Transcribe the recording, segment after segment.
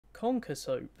conker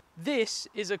soap. This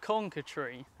is a conker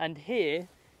tree, and here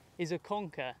is a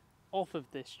conker off of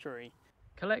this tree.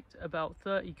 Collect about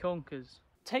 30 conkers.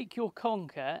 Take your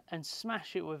conker and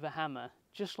smash it with a hammer,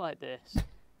 just like this.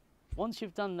 Once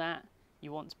you've done that,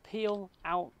 you want to peel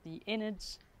out the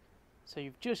innards, so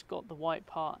you've just got the white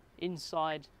part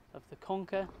inside of the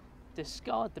conker.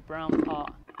 Discard the brown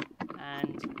part,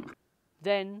 and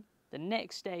then the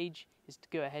next stage is to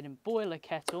go ahead and boil a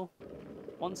kettle.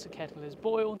 Once the kettle is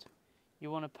boiled,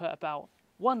 you want to put about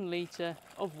 1 litre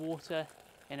of water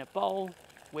in a bowl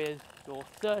with your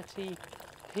 30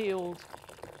 peeled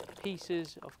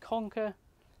pieces of conker,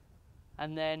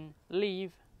 and then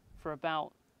leave for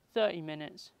about 30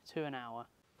 minutes to an hour.